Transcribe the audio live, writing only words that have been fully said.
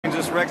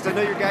this, Rex. I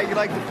know you're a guy, you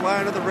like to fly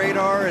under the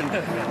radar and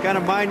kind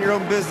of mind your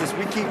own business.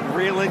 We keep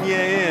reeling you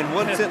in.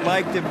 What's it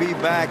like to be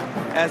back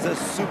as a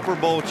Super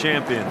Bowl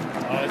champion?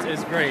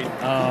 It's great.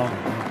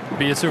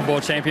 Be a Super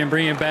Bowl champion,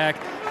 bringing back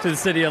to the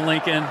city of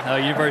Lincoln, a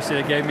university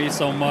that gave me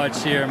so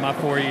much here in my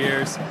 4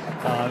 years.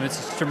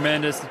 It's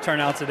tremendous. The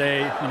turnout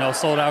today,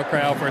 sold out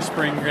crowd for a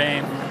spring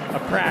game. A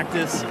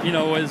practice,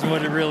 is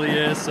what it really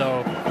is.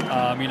 So,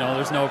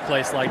 there's no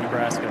place like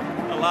Nebraska.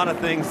 A lot of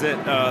things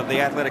that the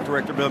athletic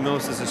director, Bill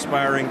Mills, is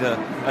aspiring to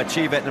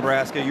achieve at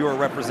Nebraska. You are a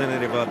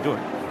representative of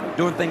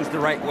doing things the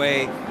right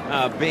way,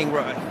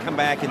 come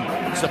back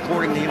and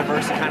supporting the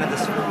university, kind of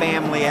this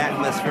family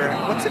atmosphere.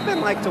 What's it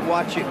been like to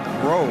watch it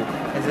grow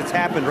as it's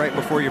happened right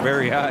before your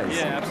very eyes?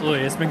 Yeah,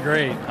 absolutely. It's been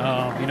great.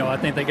 I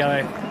think they got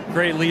a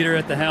great leader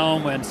at the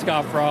helm, and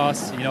Scott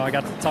Frost. I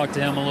got to talk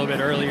to him a little bit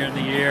earlier in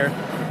the year,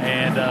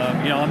 and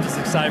I'm just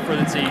excited for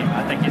the team.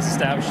 I think he's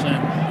establishing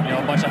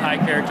a bunch of high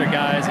character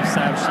guys,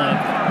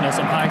 establishing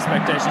some high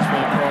expectations for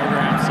the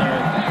program.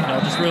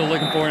 So just really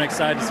looking forward and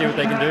excited to see what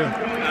they can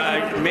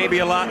do. Maybe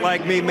a lot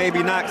like me,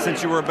 maybe not,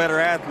 since you were a better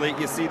athlete.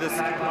 You see this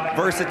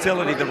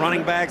versatility, the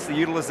running backs, the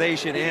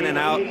utilization in and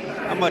out.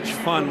 How much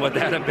fun would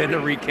that have been to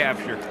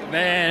recapture?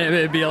 Man,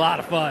 it'd be a lot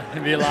of fun.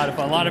 It'd be a lot of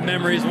fun. A lot of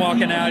memories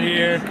walking out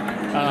here.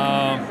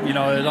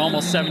 It's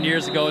almost 7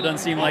 years ago. It doesn't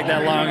seem like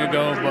that long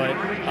ago,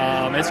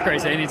 but it's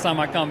crazy. Anytime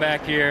I come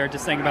back here,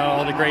 just think about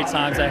all the great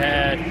times I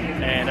had,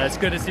 and it's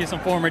good to see some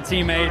former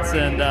teammates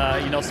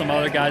and some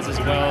other guys as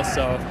well.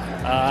 So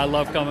I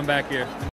love coming back here.